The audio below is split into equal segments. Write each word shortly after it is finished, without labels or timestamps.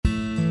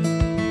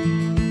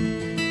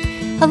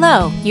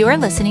Hello, you are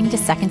listening to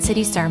Second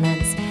City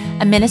Sermons,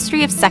 a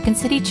ministry of Second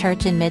City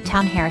Church in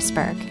Midtown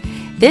Harrisburg.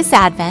 This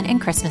Advent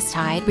and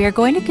Christmastide, we are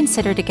going to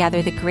consider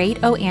together the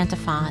great O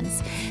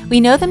Antiphons. We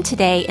know them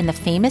today in the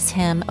famous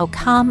hymn, O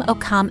Come,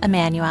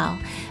 Emmanuel,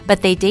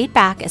 but they date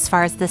back as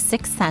far as the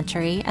 6th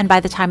century, and by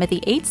the time of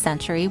the 8th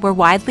century were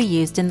widely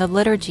used in the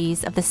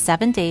liturgies of the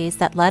 7 days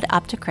that led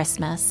up to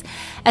Christmas,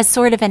 as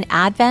sort of an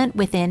Advent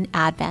within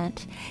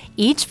Advent.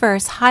 Each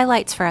verse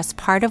highlights for us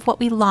part of what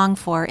we long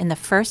for in the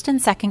first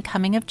and second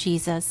coming of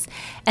Jesus,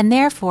 and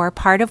therefore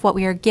part of what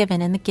we are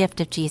given in the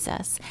gift of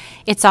Jesus.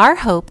 It's our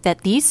hope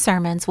that these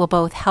sermons will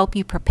both help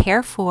you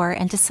prepare for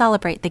and to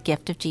celebrate the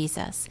gift of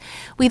Jesus.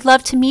 We'd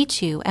love to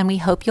meet you, and we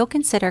hope you'll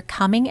consider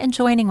coming and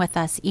joining with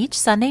us each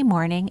Sunday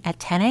morning at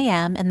 10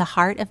 a.m. in the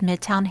heart of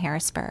Midtown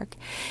Harrisburg.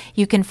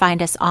 You can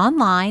find us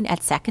online at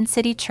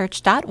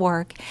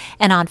secondcitychurch.org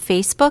and on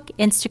Facebook,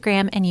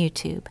 Instagram, and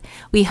YouTube.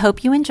 We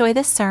hope you enjoy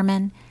this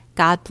sermon.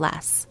 God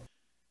bless.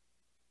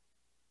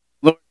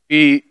 Lord,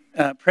 we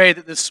pray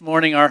that this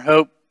morning our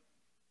hope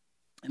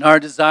and our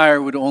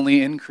desire would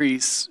only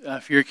increase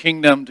for your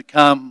kingdom to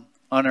come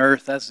on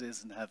earth as it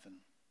is in heaven.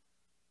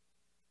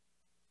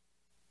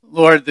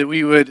 Lord, that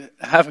we would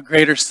have a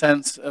greater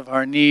sense of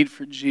our need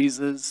for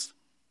Jesus.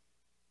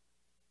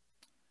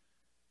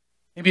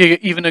 Maybe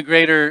even a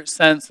greater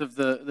sense of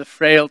the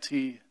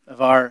frailty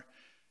of our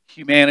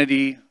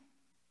humanity,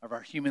 of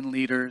our human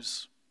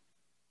leaders.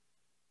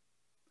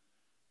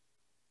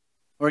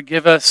 Lord,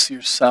 give us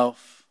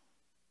yourself.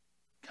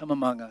 Come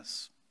among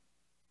us.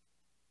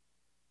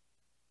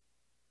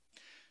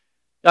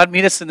 God,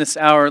 meet us in this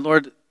hour.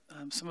 Lord,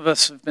 some of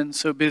us have been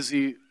so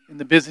busy in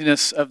the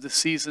busyness of the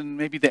season,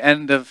 maybe the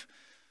end of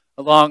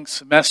a long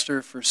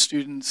semester for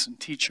students and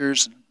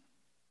teachers.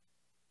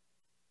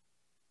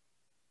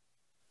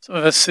 Some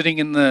of us sitting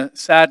in the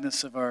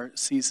sadness of our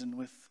season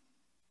with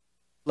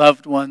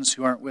loved ones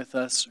who aren't with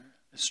us or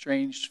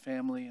estranged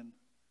family. And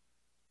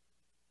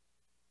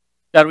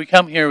God, we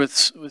come here with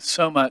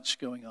so much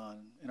going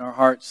on in our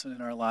hearts and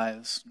in our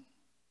lives.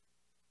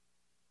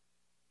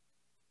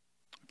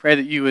 We pray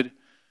that you would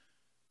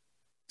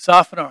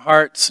soften our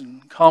hearts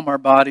and calm our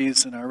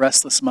bodies and our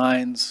restless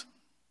minds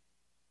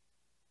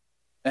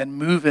and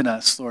move in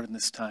us, Lord, in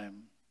this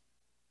time.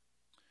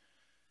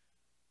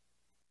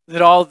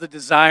 That all the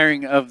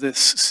desiring of this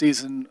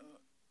season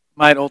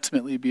might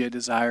ultimately be a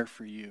desire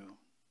for you.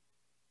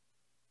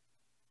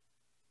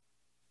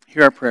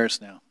 Hear our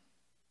prayers now.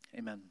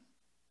 Amen.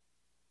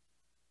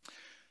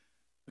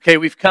 Okay,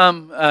 we've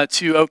come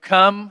to O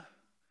Come,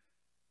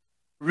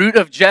 Root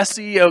of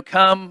Jessi, O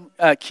Come,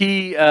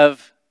 Key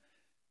of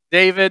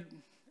David.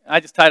 I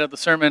just titled the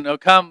sermon, O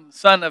Come,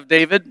 Son of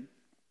David.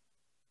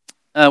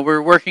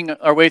 We're working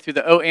our way through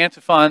the O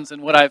Antiphons,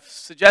 and what I've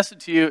suggested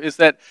to you is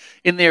that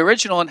in the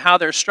original and how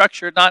they're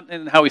structured, not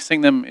in how we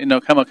sing them in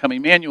O Come,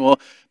 Emmanuel,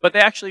 but they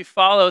actually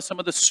follow some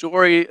of the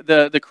story,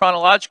 the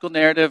chronological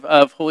narrative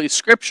of Holy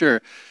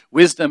Scripture,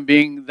 wisdom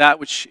being that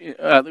which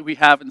we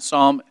have in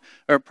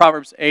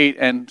Proverbs 8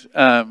 and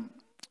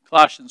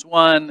Colossians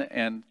 1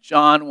 and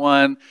John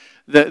 1,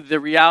 the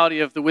reality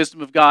of the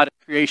wisdom of God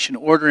in creation,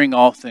 ordering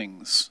all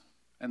things.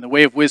 And the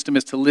way of wisdom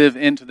is to live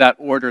into that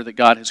order that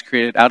God has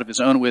created out of his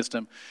own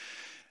wisdom.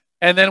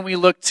 And then we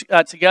looked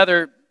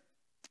together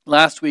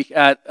last week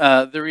at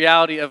the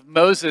reality of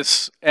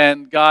Moses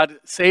and God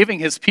saving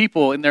his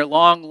people in their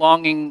long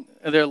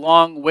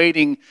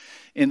waiting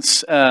in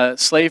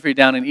slavery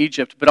down in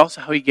Egypt, but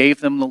also how he gave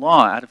them the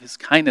law out of his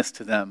kindness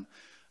to them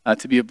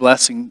to be a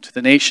blessing to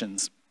the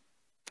nations.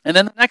 And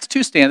then the next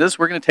two stanzas,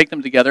 we're going to take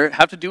them together,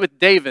 have to do with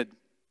David.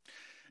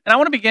 And I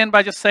want to begin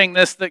by just saying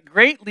this, that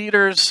great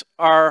leaders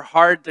are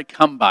hard to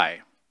come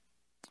by.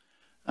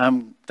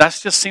 That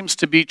just seems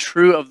to be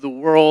true of the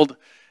world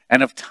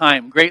and of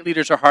time. Great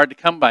leaders are hard to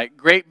come by.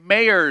 Great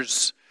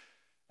mayors,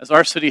 as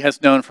our city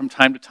has known from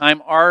time to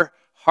time, are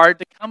hard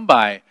to come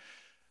by.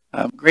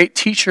 Great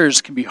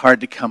teachers can be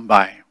hard to come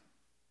by.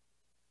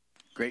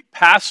 Great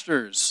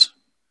pastors.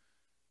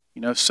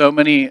 You know, so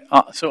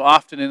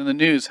often in the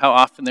news, how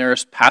often there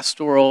is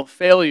pastoral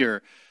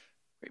failure.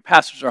 Great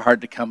pastors are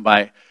hard to come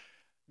by.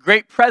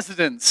 Great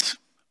presidents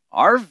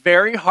are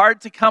very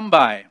hard to come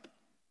by.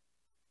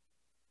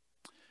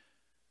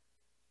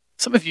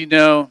 Some of you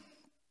know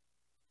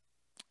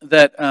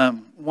that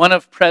one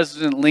of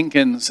President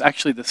Lincoln's,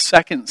 actually the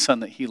second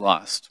son that he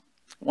lost,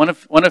 one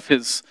of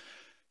his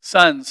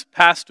sons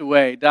passed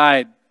away,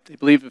 died, they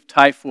believe, of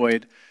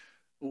typhoid,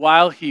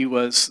 while he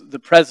was the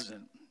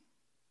president.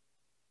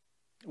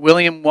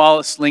 William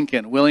Wallace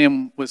Lincoln.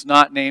 William was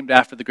not named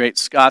after the great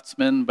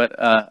Scotsman,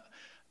 but I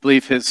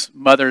believe his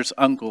mother's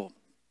uncle.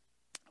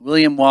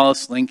 William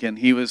Wallace Lincoln.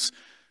 He was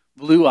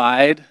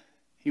blue-eyed.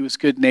 He was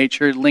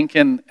good-natured.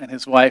 Lincoln and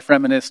his wife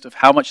reminisced of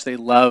how much they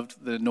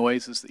loved the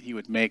noises that he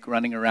would make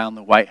running around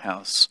the White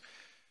House.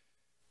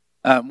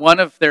 One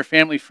of their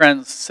family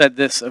friends said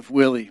this of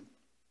Willie,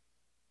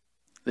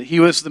 that he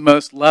was the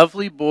most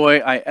lovely boy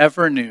I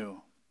ever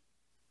knew,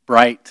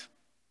 bright,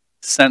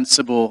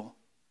 sensible,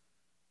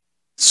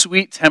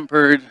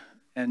 sweet-tempered,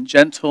 and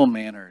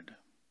gentle-mannered.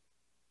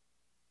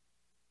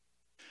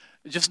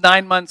 just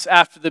 9 months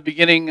after the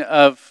beginning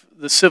of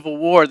the Civil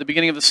War,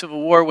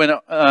 when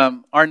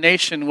our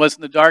nation was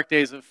in the dark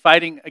days of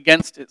fighting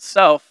against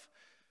itself,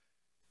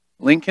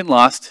 Lincoln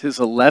lost his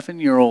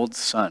 11-year-old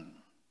son.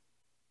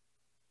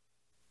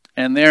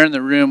 And there in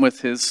the room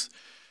with his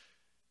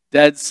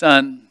dead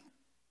son,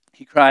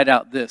 he cried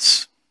out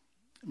this,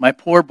 "My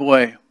poor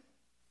boy,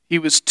 he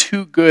was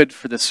too good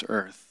for this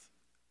earth.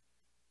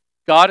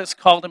 God has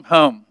called him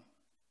home.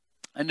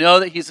 I know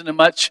that he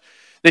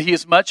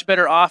is much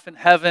better off in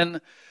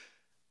heaven,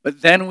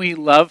 but then we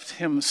loved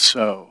him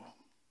so."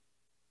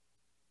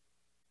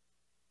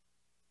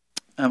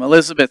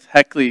 Elizabeth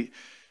Heckley,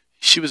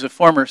 she was a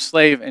former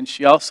slave, and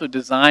she also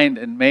designed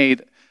and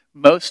made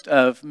most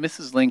of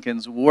Mrs.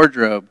 Lincoln's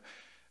wardrobe.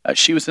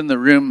 She was in the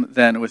room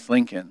then with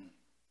Lincoln.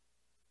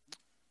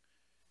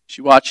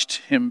 She watched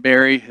him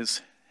bury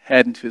his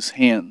head into his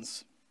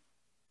hands,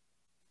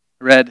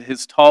 read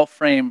his tall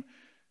frame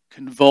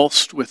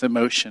convulsed with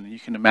emotion. You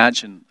can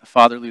imagine a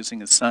father losing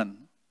his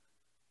son.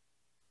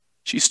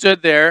 She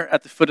stood there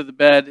at the foot of the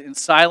bed in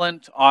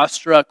silent,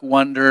 awestruck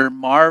wonder,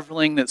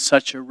 marveling that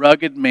such a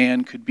rugged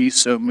man could be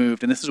so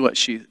moved. And this is what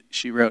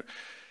she wrote.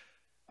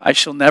 "I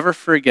shall never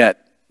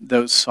forget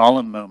those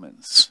solemn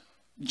moments.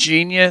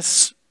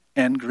 Genius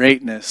and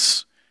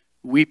greatness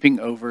weeping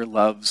over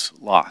love's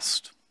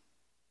lost."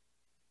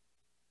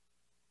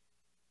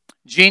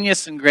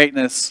 Genius and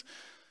greatness,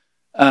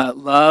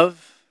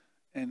 love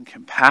and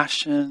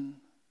compassion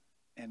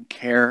and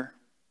care.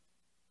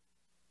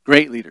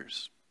 Great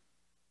leaders.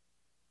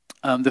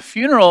 The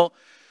funeral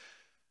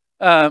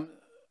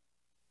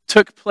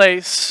took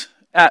place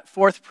at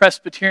Fourth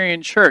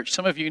Presbyterian Church.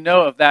 Some of you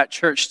know of that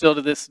church still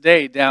to this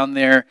day down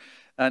there.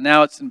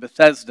 Now it's in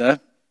Bethesda.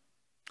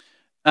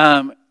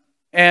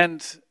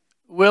 And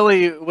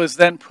Willie was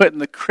then put in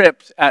the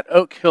crypt at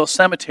Oak Hill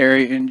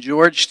Cemetery in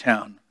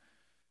Georgetown.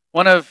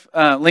 One of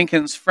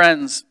Lincoln's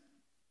friends,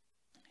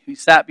 who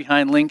sat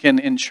behind Lincoln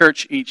in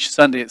church each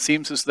Sunday, it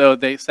seems as though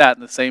they sat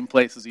in the same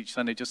places each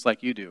Sunday, just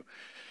like you do.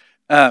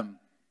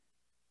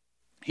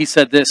 He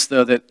said this,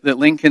 though, that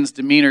Lincoln's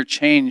demeanor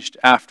changed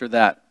after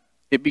that.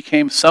 It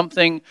became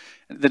something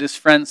that his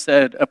friend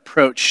said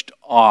approached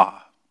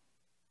awe.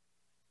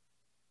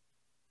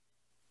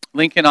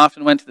 Lincoln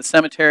often went to the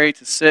cemetery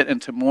to sit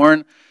and to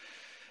mourn,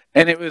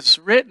 and it was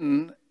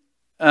written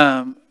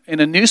in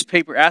a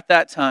newspaper at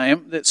that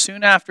time that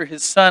soon after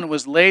his son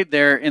was laid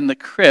there in the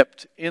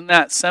crypt in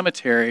that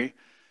cemetery,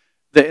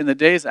 that in the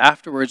days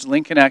afterwards,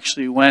 Lincoln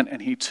actually went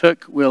and he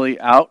took Willie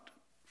out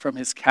from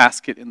his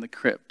casket in the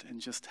crypt and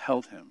just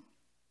held him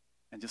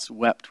and just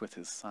wept with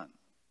his son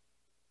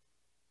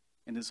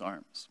in his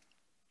arms.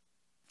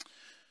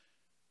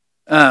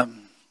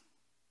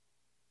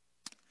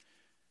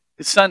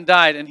 His son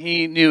died, and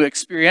he knew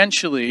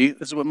experientially,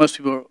 this is what most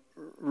people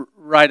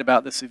write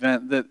about this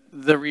event, that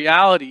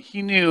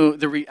he knew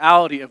the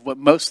reality of what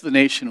most of the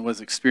nation was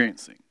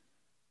experiencing.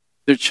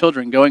 Their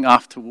children going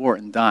off to war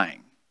and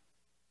dying.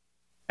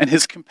 And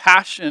his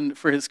compassion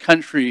for his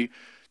country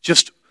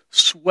just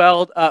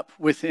swelled up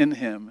within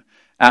him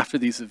after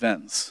these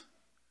events,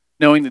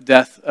 knowing the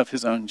death of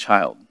his own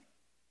child.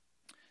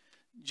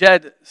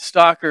 Jed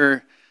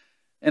Stalker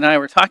and I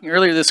were talking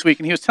earlier this week,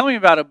 and he was telling me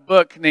about a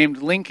book named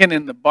Lincoln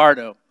in the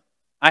Bardo.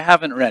 I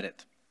haven't read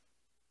it.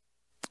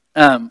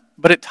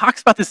 But it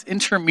talks about this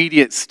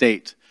intermediate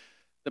state.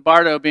 The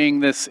Bardo being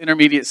this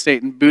intermediate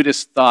state in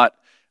Buddhist thought,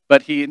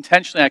 but he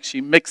intentionally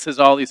actually mixes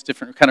all these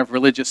different kind of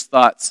religious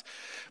thoughts.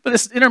 But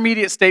this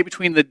intermediate state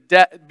between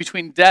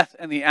death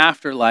and the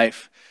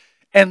afterlife.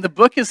 And the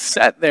book is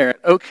set there at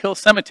Oak Hill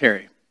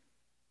Cemetery.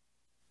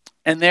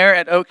 And there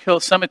at Oak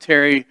Hill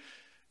Cemetery,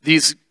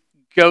 these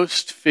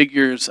ghost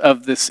figures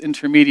of this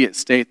intermediate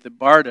state, the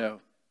Bardo,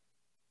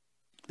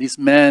 these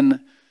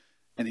men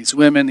and these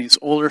women, these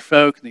older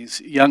folk, and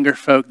these younger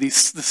folk, the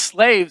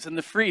slaves and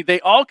the free, they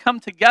all come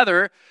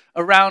together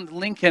around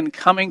Lincoln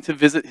coming to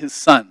visit his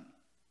son.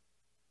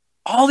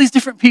 All these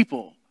different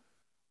people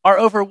are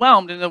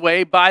overwhelmed in a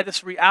way by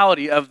this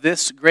reality of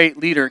this great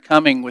leader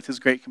coming with his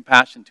great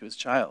compassion to his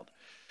child.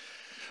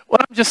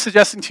 What I'm just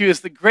suggesting to you is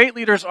the great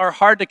leaders are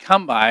hard to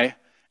come by,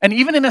 and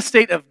even in a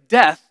state of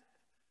death,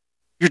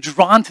 you're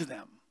drawn to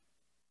them.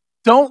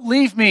 Don't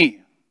leave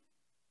me.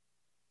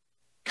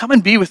 Come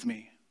and be with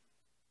me.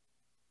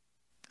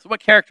 So what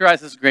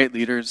characterizes great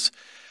leaders?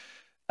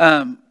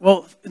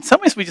 Well, in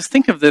some ways we just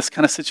think of this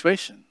kind of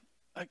situation.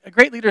 A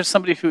great leader is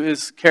somebody who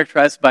is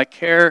characterized by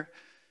care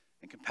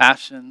and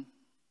compassion,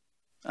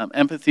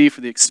 empathy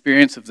for the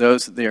experience of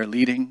those that they are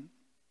leading.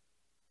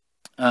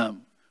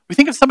 We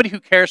think of somebody who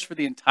cares for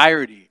the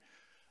entirety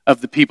of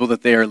the people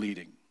that they are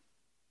leading.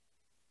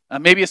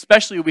 Maybe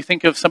especially we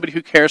think of somebody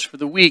who cares for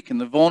the weak and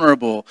the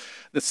vulnerable,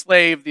 the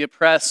slave, the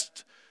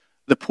oppressed,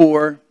 the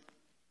poor.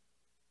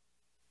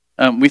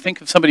 We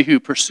think of somebody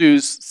who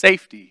pursues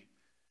safety,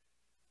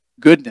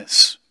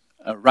 goodness,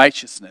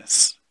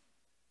 righteousness,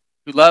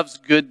 who loves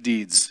good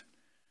deeds.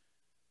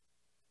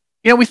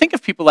 You know, we think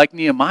of people like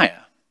Nehemiah.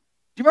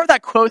 Do you remember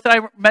that quote that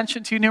I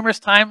mentioned to you numerous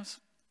times?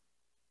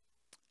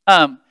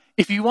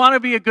 If you want to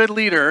be a good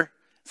leader,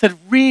 it said,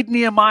 read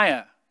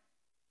Nehemiah.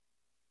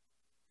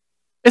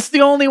 It's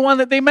the only one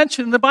that they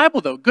mention in the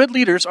Bible, though. Good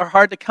leaders are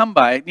hard to come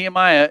by.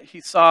 Nehemiah,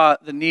 he saw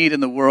the need in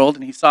the world,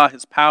 and he saw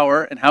his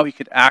power and how he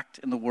could act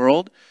in the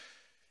world.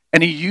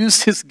 And he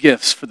used his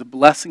gifts for the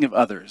blessing of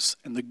others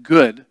and the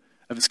good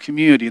of his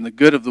community and the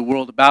good of the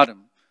world about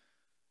him.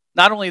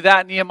 Not only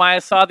that,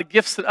 Nehemiah saw the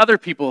gifts that other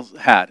people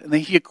had, and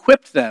then he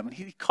equipped them. And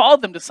he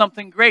called them to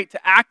something great,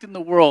 to act in the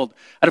world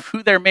out of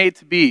who they're made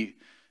to be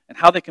and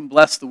how they can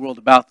bless the world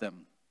about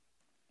them.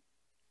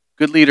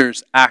 Good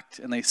leaders act,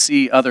 and they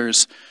see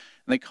others,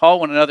 and they call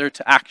one another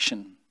to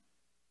action.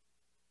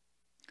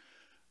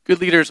 Good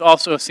leaders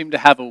also seem to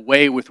have a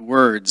way with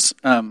words.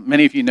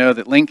 Many of you know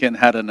that Lincoln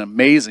had an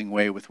amazing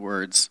way with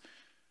words.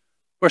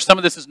 Of course, some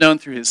of this is known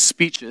through his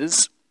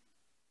speeches.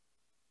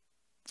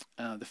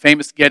 The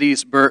famous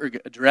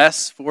Gettysburg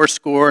Address,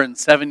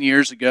 77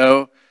 years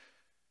ago,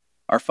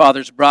 our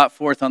fathers brought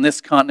forth on this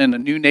continent a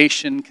new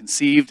nation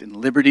conceived in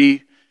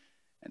liberty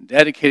and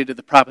dedicated to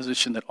the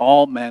proposition that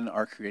all men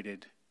are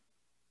created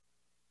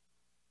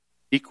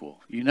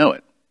equal. You know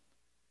it.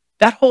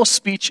 That whole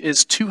speech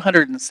is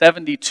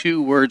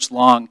 272 words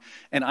long,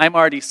 and I'm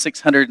already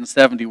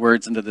 670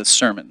 words into this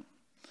sermon,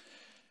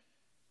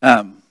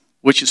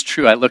 which is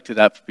true. I looked it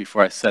up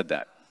before I said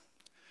that.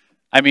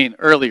 I mean,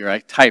 earlier I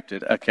typed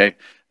it, okay.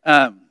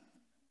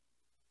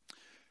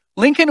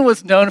 Lincoln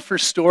was known for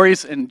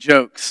stories and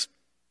jokes.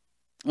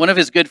 One of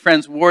his good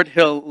friends, Ward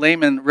Hill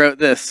Layman, wrote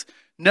this: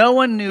 "No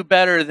one knew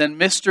better than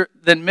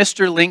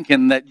Mr.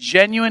 Lincoln that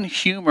genuine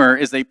humor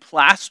is a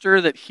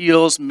plaster that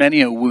heals many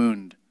a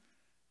wound.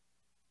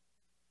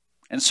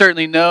 And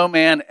certainly no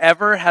man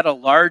ever had a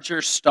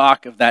larger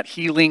stock of that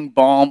healing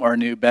balm or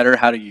knew better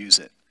how to use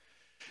it."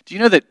 Do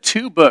you know that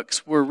 2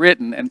 books were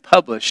written and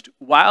published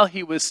while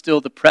he was still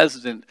the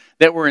president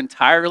that were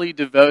entirely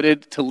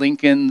devoted to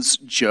Lincoln's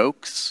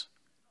jokes?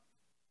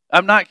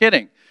 I'm not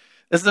kidding.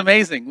 This is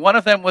amazing. One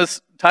of them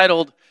was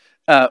titled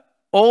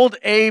Old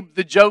Abe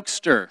the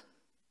Jokester.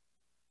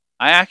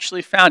 I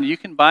actually found you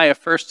can buy a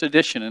first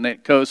edition, and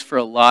it goes for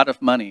a lot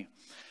of money.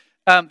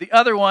 The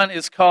other one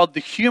is called The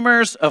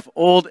Humors of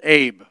Old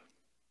Abe.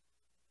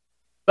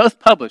 Both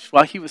published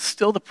while he was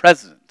still the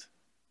president,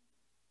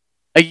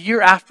 a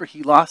year after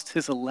he lost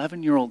his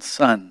 11-year-old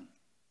son.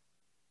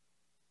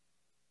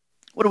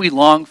 What do we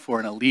long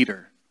for in a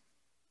leader?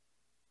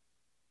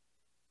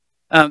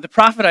 The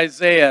prophet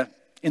Isaiah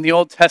in the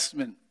Old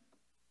Testament,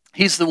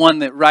 he's the one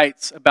that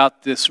writes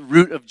about this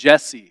root of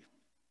Jessi,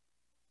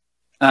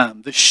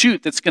 the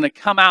shoot that's going to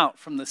come out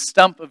from the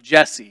stump of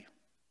Jesse.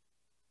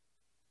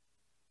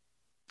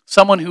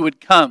 Someone who would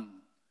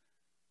come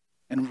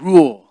and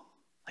rule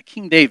like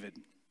King David.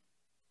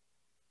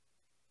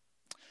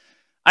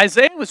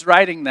 Isaiah was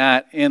writing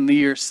that in the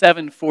year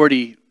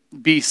 740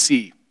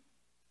 BC.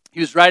 He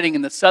was writing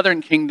in the southern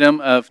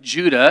kingdom of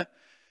Judah,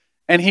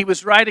 and he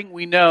was writing,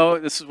 we know,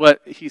 this is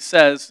what he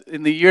says,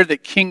 in the year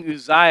that King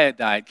Uzziah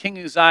died.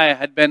 King Uzziah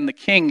had been the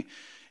king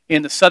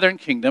in the southern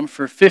kingdom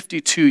for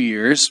 52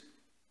 years,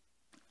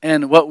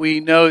 and what we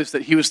know is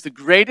that he was the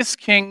greatest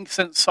king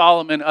since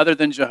Solomon other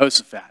than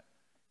Jehoshaphat.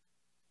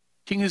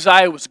 King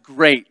Uzziah was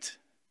great.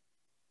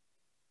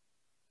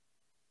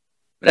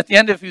 But at the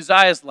end of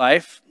Uzziah's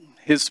life,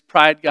 his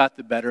pride got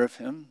the better of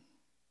him.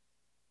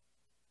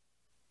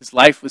 His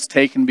life was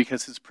taken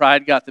because his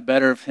pride got the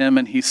better of him,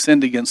 and he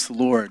sinned against the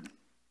Lord.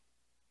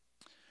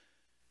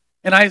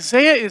 And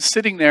Isaiah is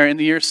sitting there in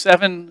the year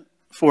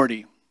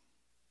 740.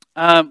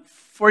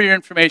 For your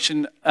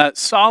information,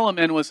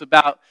 Solomon was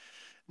about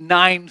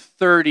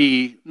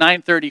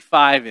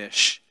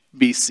 935-ish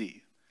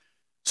BC.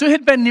 So it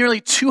had been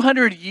nearly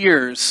 200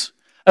 years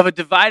of a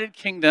divided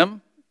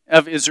kingdom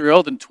of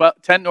Israel, the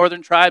 10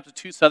 northern tribes, the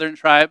 2 southern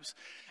tribes.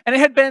 And it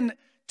had been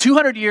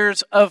 200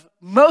 years of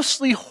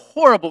mostly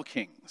horrible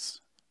kings.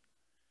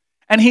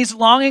 And he's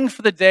longing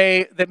for the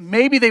day that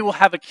maybe they will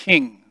have a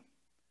king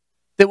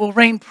that will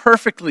reign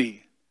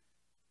perfectly.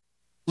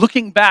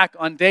 Looking back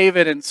on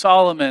David and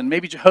Solomon,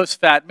 maybe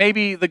Jehoshaphat,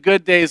 maybe the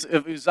good days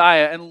of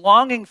Uzziah, and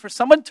longing for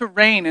someone to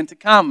reign and to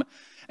come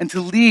and to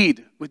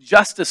lead with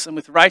justice and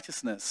with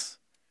righteousness.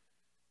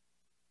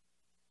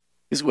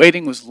 His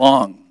waiting was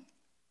long.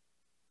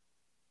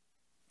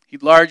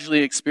 He'd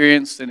largely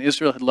experienced, and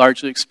Israel had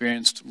largely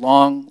experienced,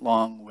 long,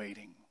 long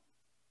waiting.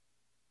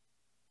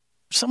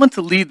 For someone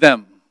to lead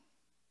them.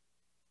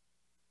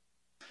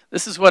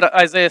 This is what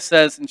Isaiah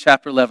says in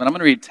chapter 11. I'm going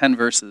to read 10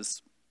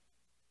 verses.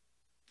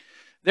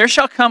 "There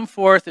shall come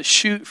forth a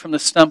shoot from the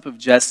stump of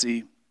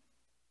Jesse,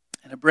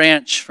 and a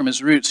branch from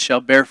his roots shall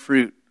bear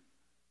fruit.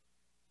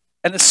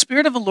 And the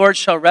Spirit of the Lord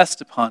shall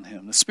rest upon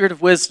him, the Spirit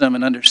of wisdom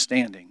and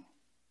understanding,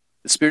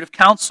 the Spirit of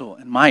counsel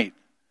and might,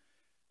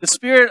 the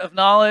Spirit of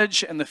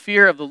knowledge and the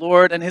fear of the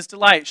Lord, and his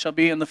delight shall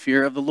be in the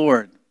fear of the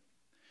Lord.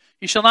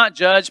 He shall not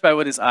judge by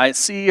what his eyes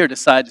see, or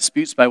decide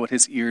disputes by what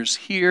his ears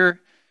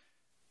hear,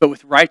 but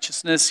with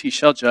righteousness he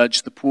shall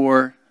judge the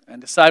poor,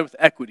 and decide with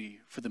equity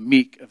for the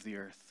meek of the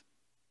earth.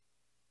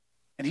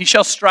 And he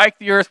shall strike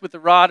the earth with the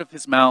rod of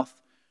his mouth,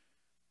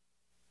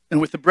 and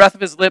with the breath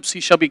of his lips he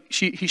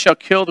shall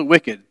kill the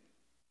wicked.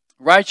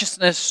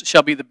 Righteousness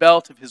shall be the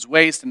belt of his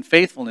waist, and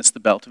faithfulness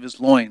the belt of his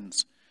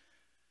loins.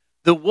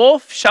 The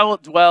wolf shall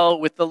dwell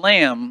with the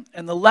lamb,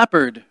 and the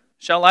leopard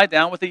shall lie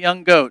down with the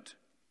young goat,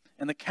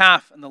 and the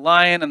calf and the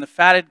lion and the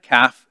fatted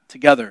calf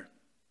together.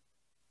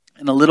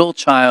 And a little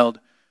child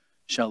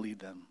shall lead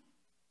them.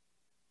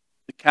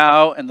 The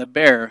cow and the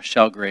bear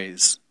shall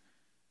graze.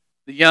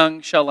 The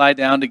young shall lie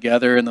down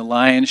together, and the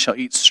lion shall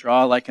eat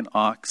straw like the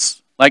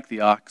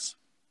ox.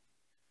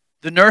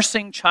 The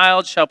nursing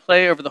child shall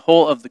play over the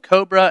hole of the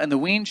cobra, and the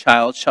weaned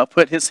child shall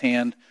put his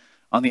hand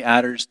on the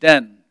adder's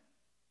den.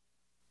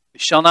 They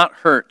shall not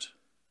hurt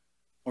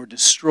or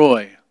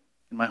destroy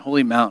in my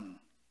holy mountain.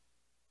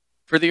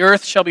 For the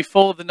earth shall be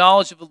full of the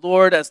knowledge of the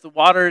Lord as the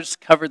waters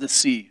cover the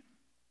sea.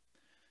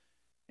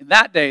 In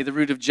that day, the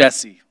root of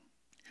Jessi,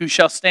 who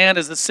shall stand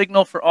as a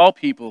signal for all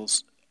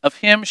peoples, of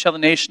him shall the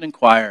nation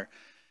inquire,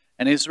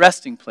 and his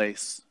resting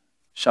place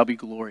shall be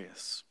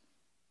glorious.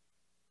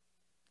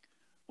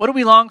 What do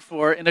we long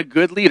for in a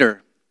good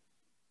leader?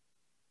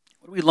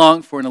 What do we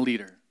long for in a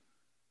leader?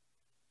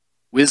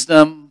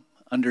 Wisdom,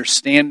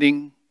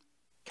 understanding,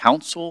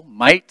 counsel,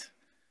 might,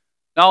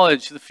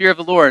 knowledge, the fear of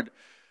the Lord.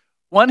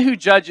 One who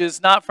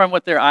judges not from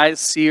what their eyes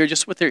see or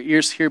just what their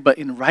ears hear, but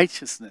in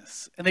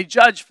righteousness. And they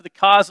judge for the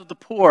cause of the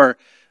poor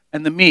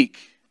and the meek.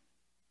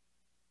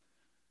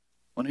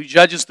 One who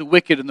judges the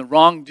wicked and the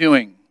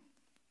wrongdoing,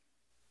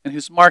 and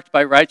who's marked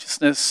by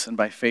righteousness and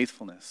by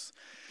faithfulness.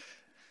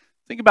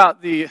 Think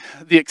about the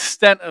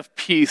extent of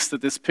peace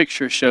that this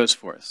picture shows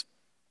for us.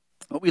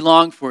 What we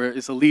long for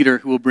is a leader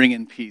who will bring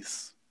in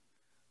peace.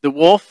 The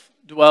wolf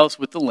dwells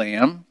with the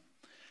lamb.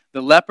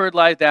 The leopard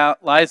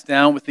lies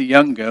down with the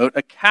young goat,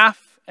 a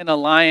calf and a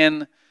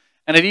lion,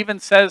 and it even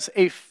says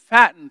a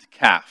fattened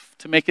calf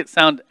to make it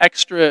sound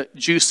extra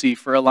juicy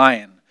for a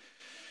lion.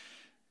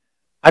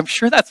 I'm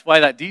sure that's why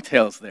that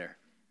detail is there.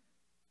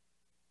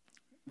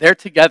 They're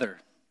together.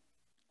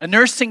 A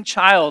nursing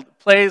child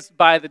plays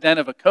by the den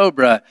of a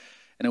cobra,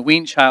 and a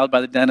weaned child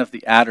by the den of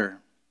the adder.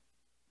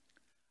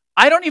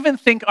 I don't even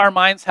think our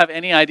minds have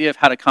any idea of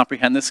how to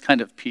comprehend this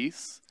kind of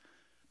peace.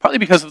 Partly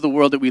because of the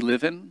world that we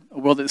live in, a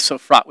world that is so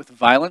fraught with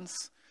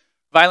violence,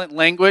 violent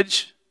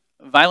language,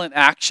 violent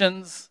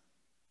actions,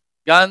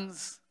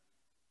 guns,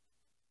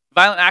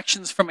 violent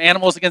actions from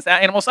animals against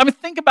animals. I mean,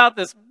 think about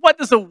this. What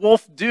does a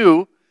wolf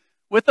do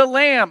with a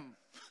lamb?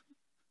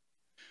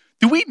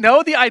 Do we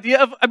know the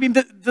idea of,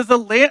 is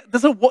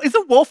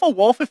a wolf a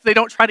wolf if they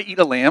don't try to eat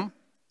a lamb?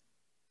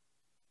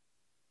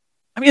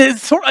 I mean,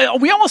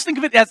 we almost think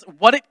of it as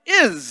what it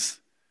is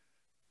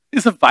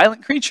a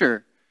violent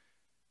creature.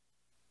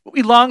 What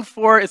we long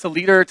for is a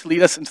leader to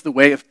lead us into the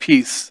way of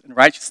peace and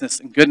righteousness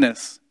and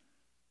goodness.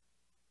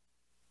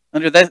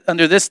 Under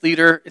this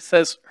leader, it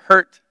says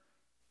hurt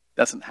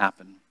doesn't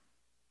happen.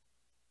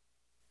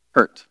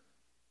 Hurt.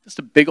 Just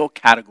a big old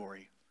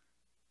category.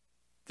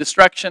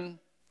 Destruction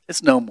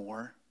is no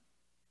more.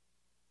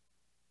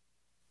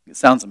 It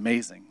sounds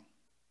amazing.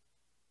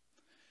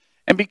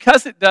 And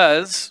because it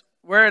does,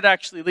 where it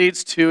actually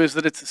leads to is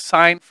that it's a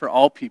sign for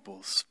all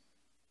peoples.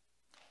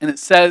 And it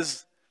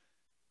says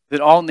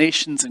that all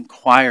nations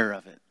inquire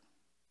of it.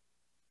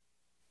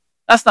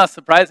 That's not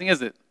surprising,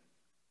 is it?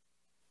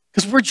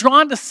 Because we're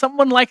drawn to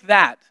someone like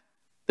that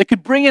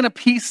could bring in a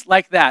peace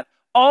like that.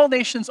 All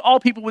nations,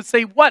 all people would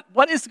say,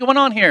 what is going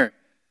on here?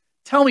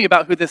 Tell me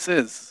about who this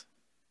is.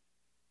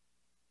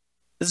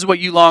 This is what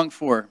you long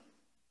for.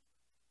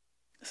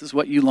 This is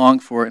what you long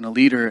for in a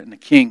leader and a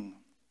king.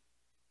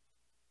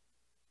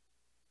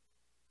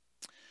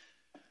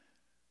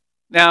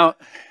 Now,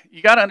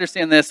 you got to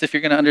understand this if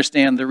you're going to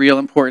understand the real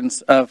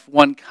importance of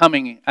one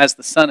coming as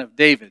the son of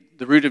David,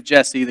 the root of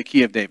Jessi, the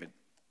key of David.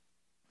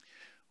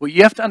 What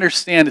you have to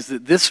understand is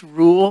that this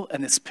rule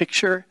and this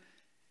picture,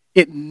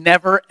 it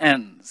never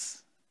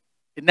ends.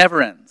 It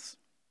never ends.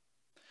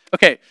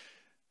 Okay,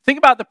 think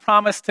about the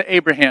promise to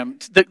Abraham.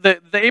 The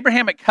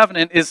Abrahamic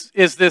covenant is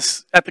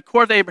this, at the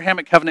core of the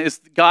Abrahamic covenant is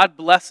God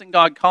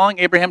calling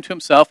Abraham to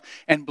himself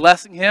and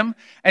blessing him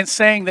and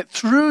saying that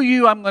through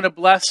you I'm going to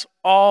bless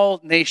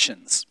all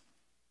nations.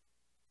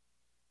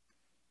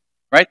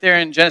 Right there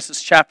in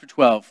Genesis chapter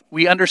 12,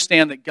 we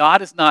understand that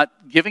God is not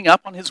giving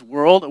up on his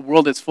world, a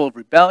world that's full of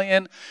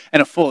rebellion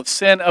and full of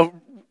sin, a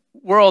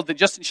world that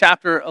just in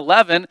chapter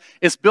 11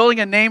 is building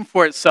a name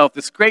for itself,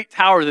 this great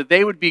tower that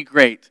they would be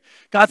great.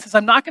 God says,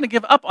 I'm not going to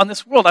give up on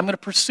this world. I'm going to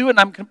pursue it, and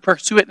I'm going to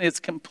pursue it in its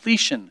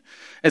completion,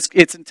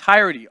 its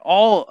entirety,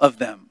 all of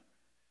them.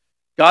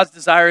 God's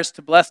desire is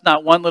to bless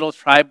not one little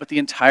tribe, but the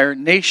entire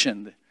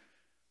nation.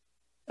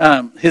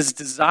 His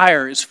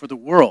desire is for the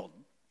world.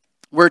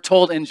 We're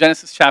told in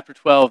Genesis chapter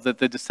 12 that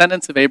the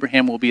descendants of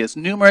Abraham will be as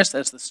numerous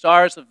as the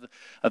stars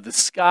of the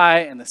sky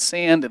and the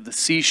sand of the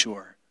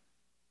seashore.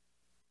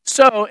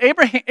 So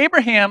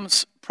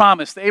Abraham's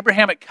promise, the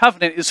Abrahamic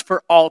covenant, is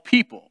for all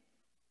people.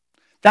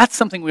 That's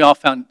something we all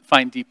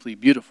find deeply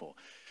beautiful.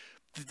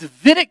 The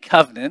Davidic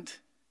covenant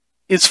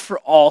is for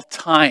all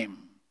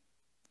time.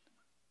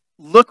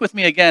 Look with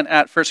me again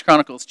at 1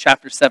 Chronicles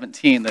chapter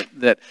 17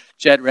 that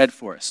Jed read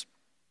for us.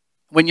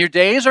 When your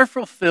days are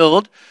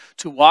fulfilled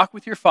to walk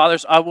with your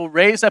fathers, I will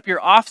raise up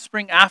your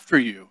offspring after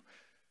you,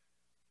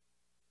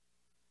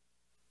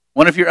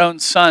 one of your own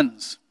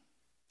sons,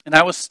 and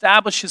I will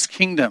establish his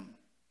kingdom.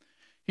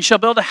 He shall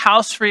build a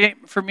house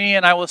for me,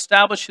 and I will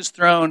establish his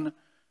throne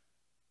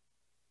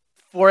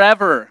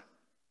forever.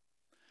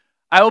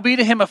 I will be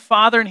to him a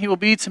father, and he will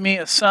be to me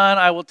a son.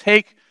 I will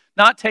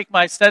not take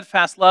my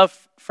steadfast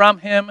love from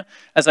him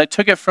as I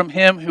took it from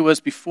him who was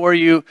before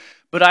you,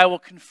 but I will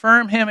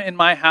confirm him in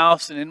my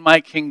house and in my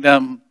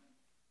kingdom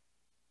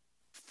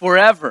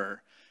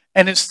forever,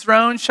 and his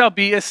throne shall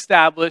be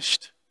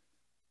established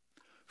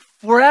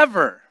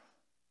forever.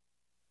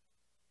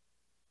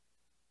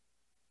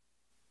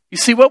 You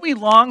see, what we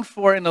long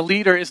for in a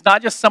leader is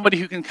not just somebody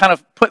who can kind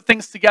of put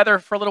things together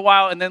for a little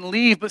while and then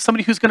leave, but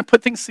somebody who's going to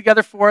put things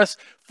together for us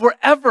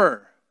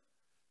forever.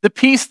 The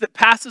peace that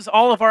passes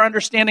all of our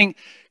understanding,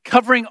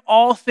 covering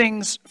all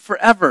things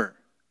forever.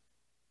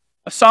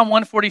 Psalm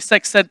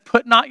 146 said,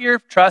 "Put not your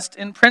trust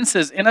in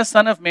princes, in a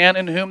son of man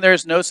in whom there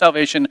is no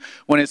salvation.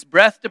 When his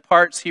breath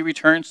departs, he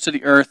returns to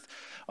the earth.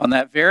 On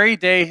that very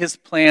day his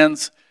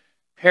plans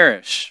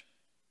perish."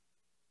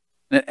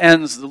 And it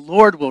ends, "The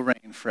Lord will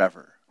reign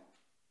forever."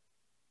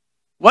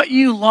 What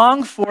you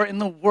long for in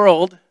the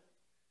world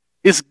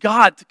is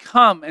God to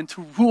come and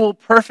to rule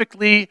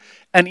perfectly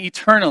and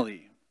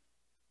eternally.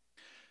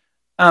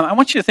 I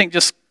want you to think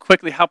just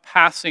quickly how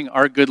passing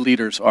our good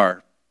leaders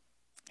are,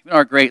 even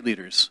our great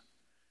leaders.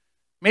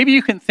 Maybe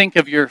you can think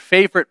of your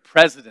favorite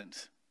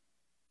president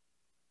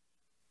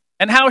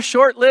and how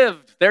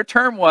short-lived their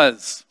term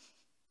was.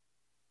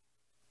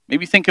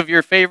 Maybe think of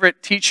your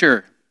favorite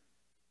teacher,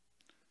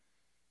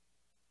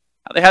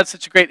 how they had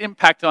such a great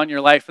impact on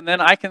your life. And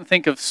then I can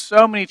think of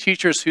so many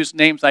teachers whose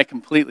names I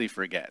completely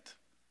forget.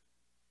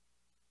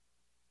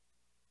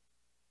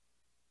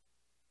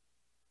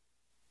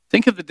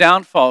 Think of the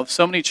downfall of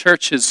so many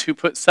churches who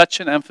put such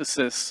an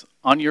emphasis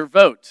on your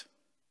vote,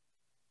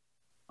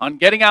 on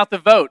getting out the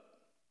vote.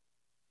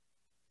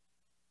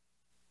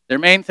 Their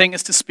main thing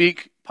is to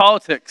speak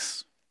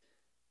politics.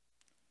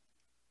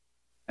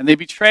 And they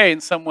betray, in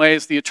some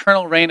ways, the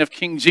eternal reign of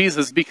King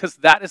Jesus because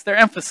that is their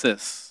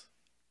emphasis.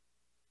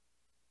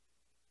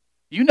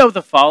 You know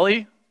the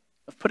folly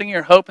of putting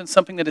your hope in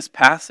something that is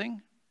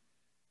passing.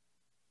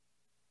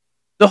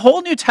 The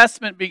whole New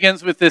Testament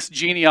begins with this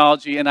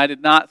genealogy, and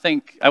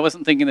I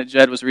wasn't thinking that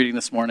Jed was reading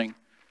this morning,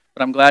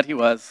 but I'm glad he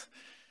was.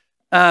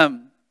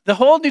 The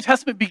whole New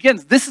Testament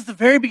begins, this is the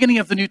very beginning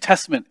of the New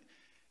Testament.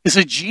 It's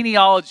a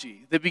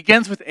genealogy that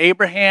begins with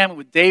Abraham,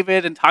 with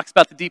David, and talks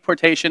about the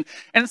deportation.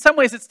 And in some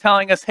ways it's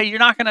telling us, hey, you're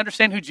not going to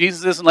understand who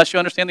Jesus is unless you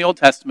understand the Old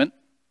Testament.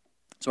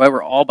 That's why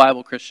we're all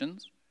Bible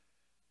Christians.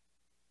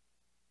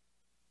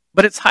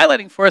 But it's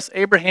highlighting for us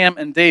Abraham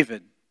and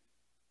David.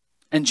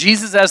 And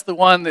Jesus as the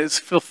one that is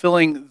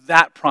fulfilling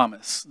that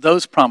promise,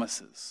 those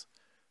promises.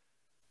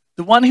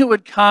 The one who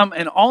would come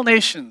and all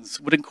nations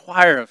would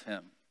inquire of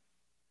him.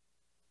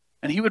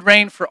 And he would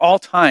reign for all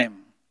time.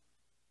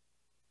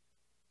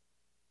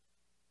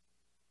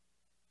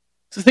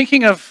 So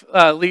thinking of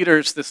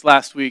leaders this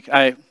last week,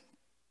 I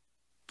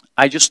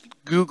just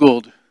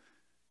Googled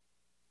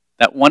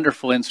that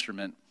wonderful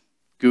instrument,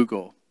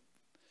 Google.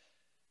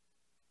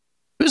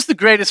 Who's the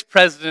greatest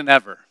president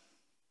ever?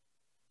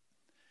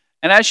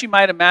 And as you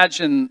might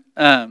imagine,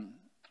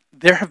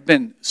 there have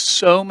been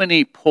so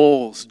many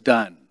polls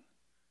done.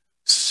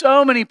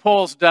 So many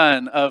polls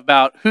done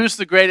about who's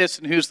the greatest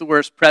and who's the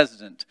worst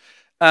president.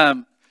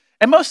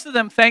 And most of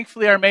them,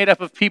 thankfully, are made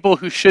up of people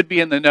who should be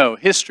in the know.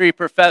 History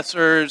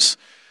professors,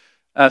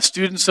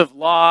 students of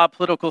law,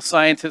 political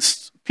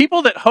scientists,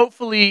 people that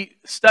hopefully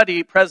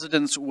study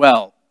presidents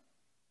well,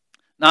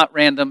 not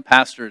random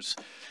pastors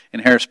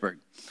in Harrisburg.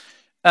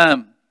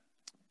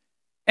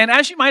 And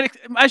as you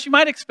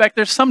might expect,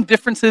 there's some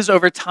differences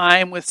over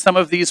time with some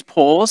of these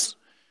polls.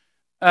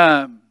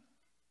 Some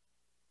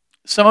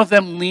of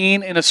them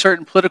lean in a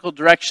certain political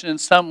direction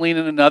and some lean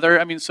in another.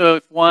 I mean, so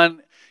if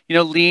one,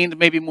 leaned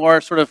maybe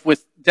more sort of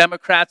with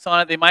Democrats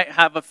on it, they might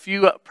have a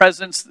few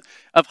presidents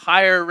of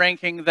higher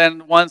ranking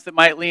than ones that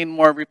might lean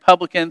more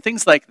Republican,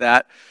 things like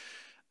that.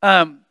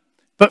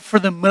 But for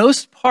the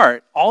most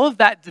part, all of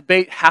that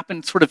debate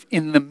happened sort of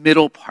in the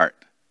middle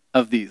part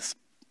of these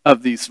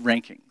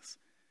rankings.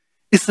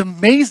 It's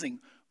amazing.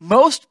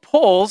 Most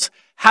polls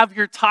have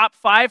your top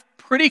 5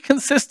 pretty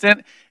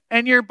consistent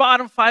and your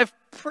bottom 5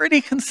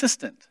 pretty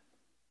consistent.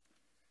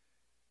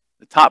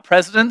 The top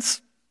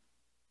presidents,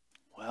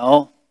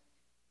 well,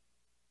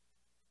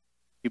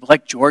 people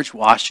like George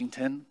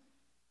Washington,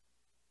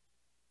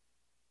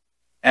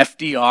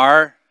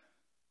 FDR,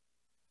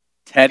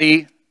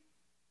 Teddy.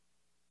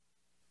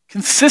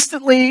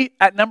 Consistently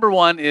at number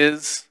 1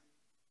 is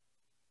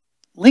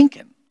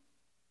Lincoln.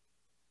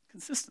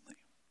 Consistently.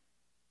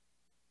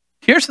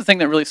 Here's the thing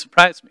that really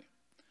surprised me.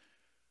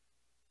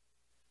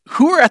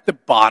 Who are at the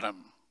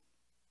bottom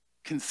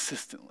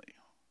consistently?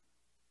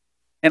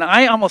 And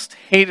I almost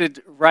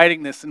hated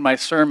writing this in my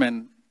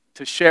sermon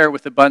to share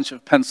with a bunch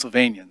of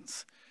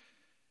Pennsylvanians.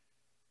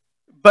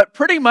 But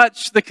pretty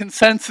much the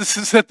consensus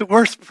is that the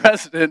worst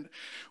president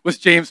was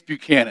James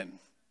Buchanan.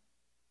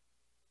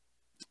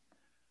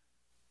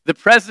 The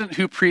president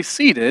who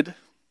preceded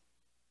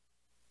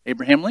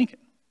Abraham Lincoln.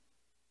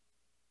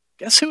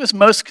 Guess who is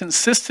most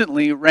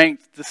consistently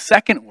ranked the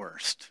second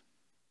worst?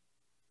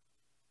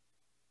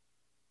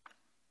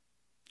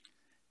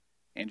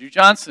 Andrew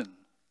Johnson,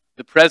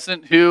 the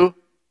president who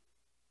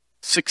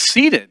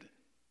succeeded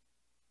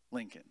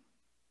Lincoln.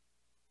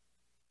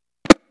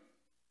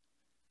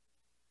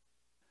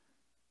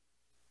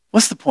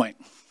 What's the point?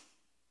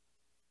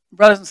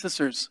 Brothers and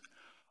sisters,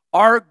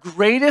 our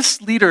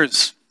greatest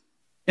leaders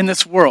in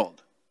this world,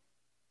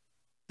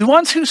 the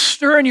ones who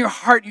stir in your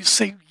heart, you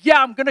say,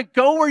 yeah, I'm going to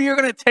go where you're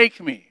going to take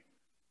me.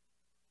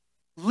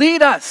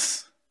 Lead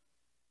us.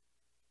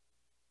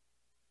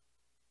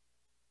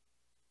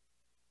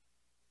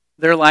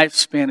 Their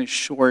lifespan is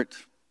short.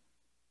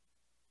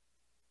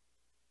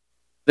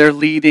 Their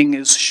leading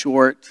is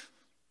short.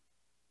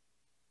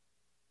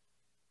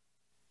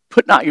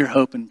 Put not your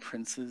hope in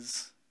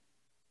princes,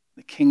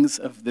 the kings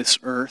of this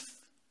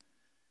earth,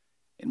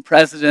 in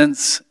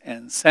presidents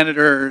and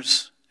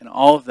senators and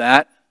all of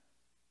that.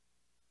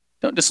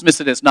 Don't dismiss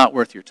it as not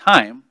worth your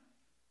time.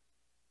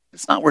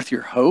 It's not worth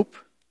your hope.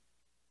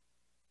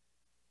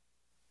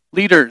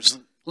 Leaders,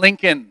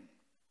 Lincoln,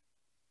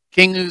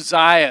 King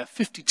Uzziah,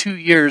 52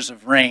 years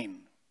of reign.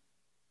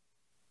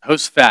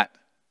 Jehoshaphat,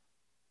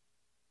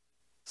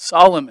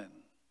 Solomon,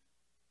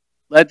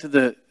 led to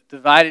the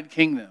divided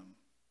kingdom.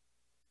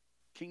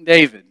 King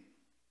David.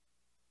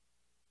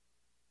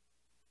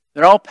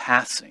 They're all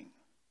passing.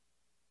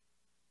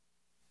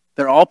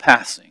 They're all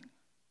passing.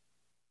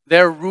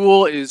 Their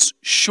rule is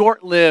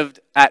short-lived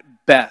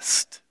at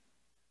best.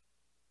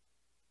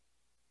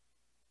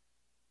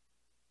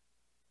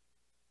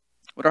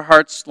 What our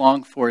hearts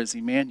long for is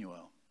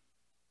Emmanuel.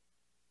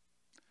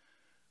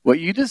 What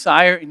you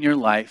desire in your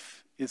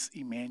life is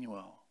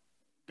Emmanuel.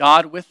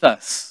 God with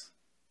us.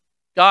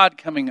 God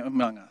coming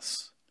among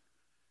us.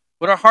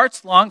 What our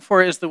hearts long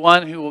for is the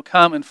one who will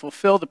come and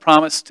fulfill the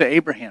promise to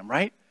Abraham,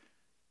 right?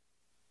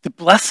 The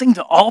blessing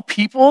to all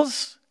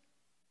peoples,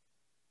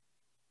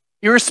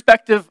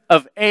 irrespective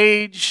of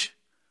age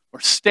or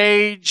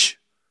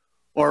stage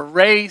or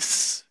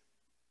race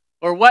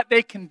or what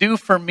they can do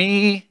for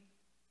me,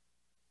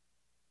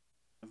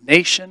 of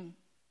nation,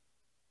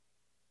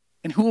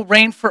 and who will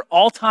reign for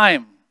all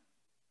time,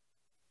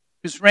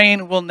 whose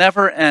reign will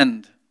never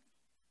end.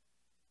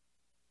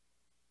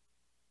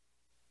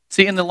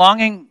 See, in the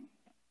longing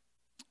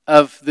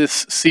of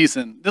this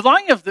season, the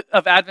longing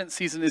of Advent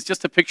season is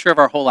just a picture of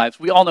our whole lives.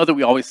 We all know that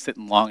we always sit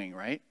in longing,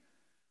 right?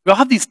 We all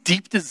have these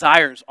deep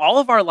desires, all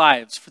of our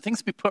lives, for things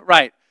to be put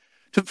right,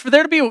 for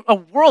there to be a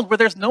world where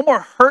there's no more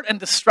hurt and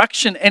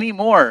destruction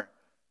anymore.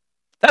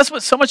 That's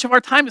what so much of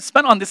our time is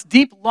spent on, this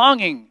deep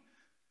longing.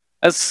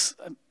 As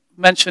I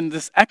mentioned,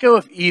 this echo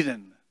of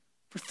Eden,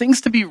 for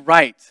things to be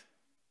right,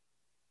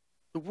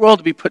 the world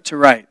to be put to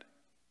right.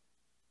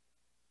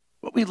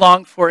 What we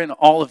long for in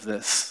all of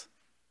this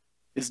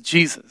is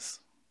Jesus,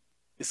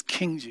 is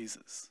King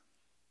Jesus.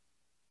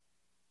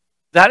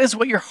 That is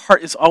what your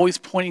heart is always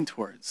pointing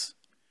towards.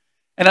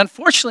 And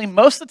unfortunately,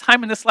 most of the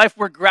time in this life,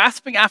 we're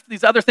grasping after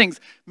these other things.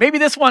 Maybe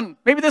this one,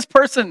 maybe this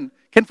person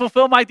can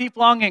fulfill my deep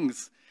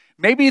longings.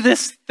 Maybe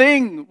this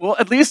thing will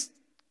at least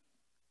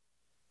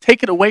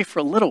take it away for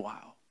a little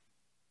while.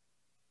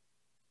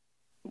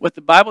 What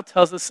the Bible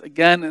tells us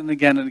again and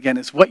again and again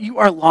is what you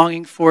are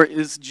longing for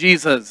is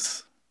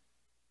Jesus.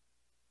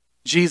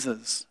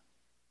 Jesus.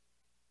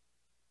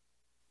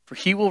 For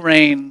he will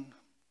reign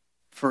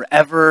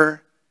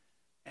forever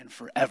and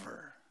forever.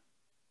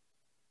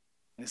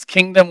 And his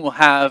kingdom will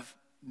have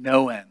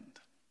no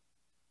end.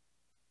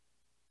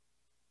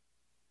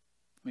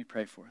 Let me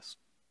pray for us.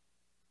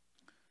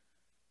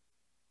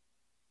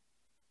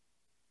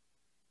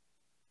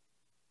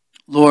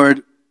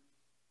 Lord,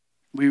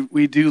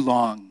 we do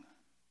long.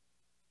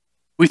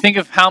 We think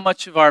of how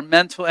much of our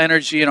mental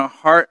energy and our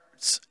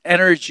heart's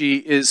energy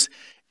is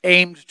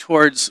aimed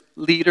towards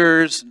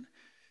leaders and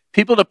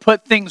people to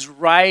put things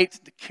right,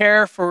 to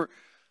care for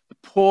the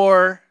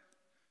poor,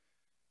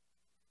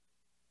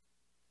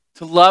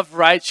 to love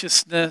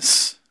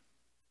righteousness.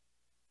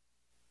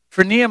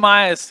 For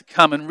Nehemiah to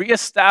come and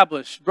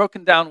reestablish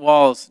broken down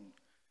walls and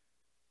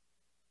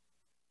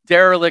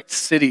derelict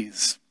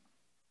cities.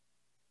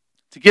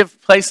 To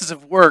give places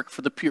of work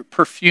for the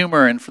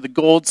perfumer and for the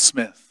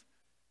goldsmith.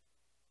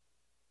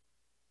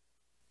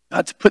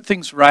 God, to put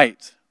things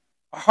right.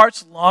 Our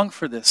hearts long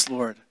for this,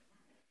 Lord.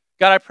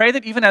 God, I pray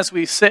that even as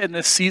we sit in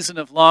this season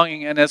of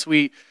longing and as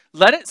we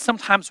let it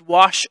sometimes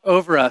wash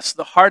over us,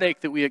 the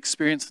heartache that we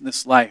experience in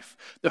this life,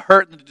 the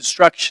hurt and the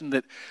destruction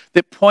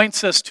that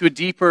points us to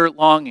deeper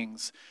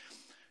longings,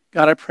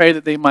 God, I pray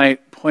that they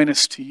might point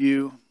us to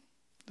you,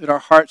 that our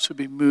hearts would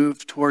be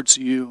moved towards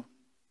you,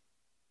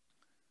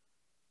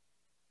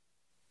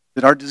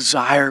 that our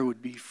desire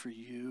would be for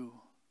you.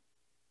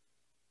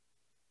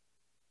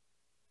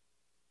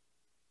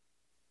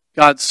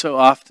 God, so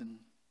often,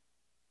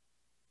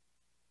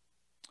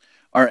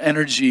 our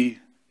energy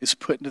is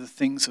put into the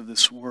things of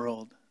this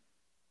world.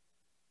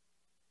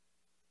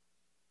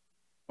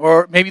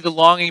 Or maybe the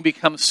longing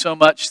becomes so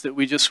much that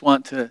we just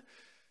want to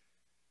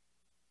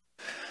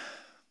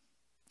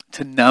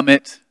numb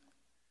it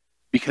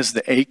because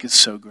the ache is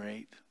so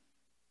great.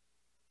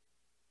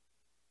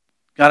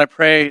 God, I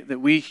pray that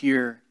we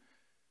here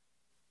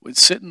would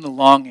sit in the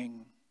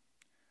longing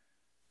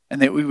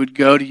and that we would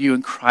go to you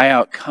and cry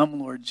out, "Come,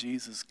 Lord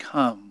Jesus,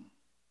 come.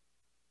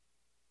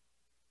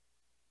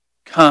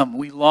 Come."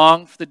 We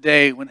long for the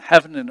day when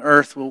heaven and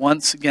earth will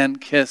once again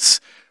kiss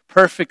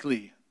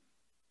perfectly.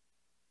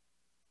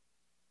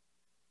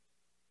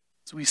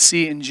 As we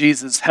see in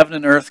Jesus, heaven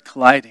and earth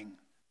colliding,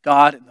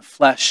 God in the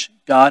flesh,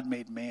 God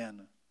made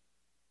man.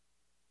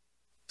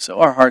 So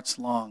our hearts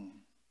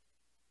long.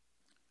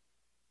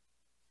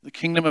 The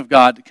kingdom of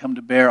God to come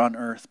to bear on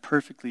earth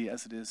perfectly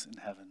as it is in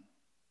heaven.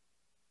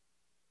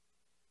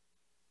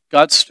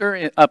 God,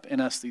 stir up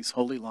in us these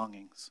holy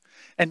longings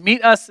and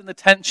meet us in the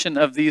tension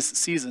of these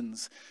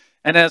seasons.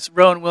 And as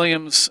Rowan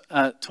Williams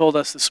told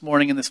us this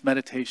morning in this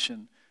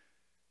meditation,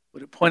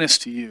 would it point us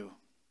to you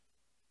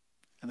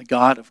and the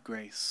God of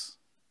grace?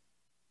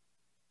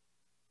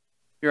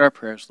 Hear our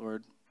prayers,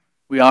 Lord.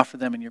 We offer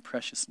them in your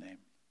precious name.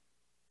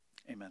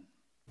 Amen.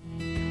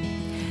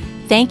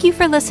 Thank you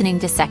for listening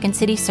to Second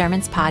City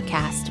Sermons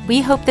podcast.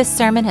 We hope this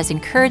sermon has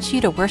encouraged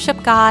you to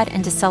worship God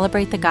and to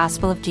celebrate the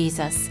gospel of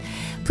Jesus.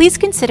 Please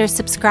consider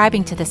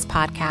subscribing to this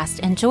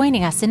podcast and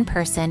joining us in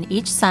person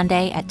each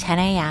Sunday at 10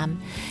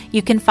 a.m.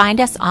 You can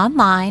find us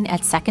online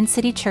at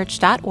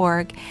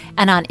secondcitychurch.org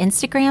and on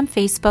Instagram,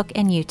 Facebook,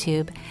 and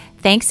YouTube.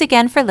 Thanks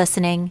again for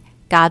listening.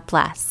 God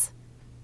bless.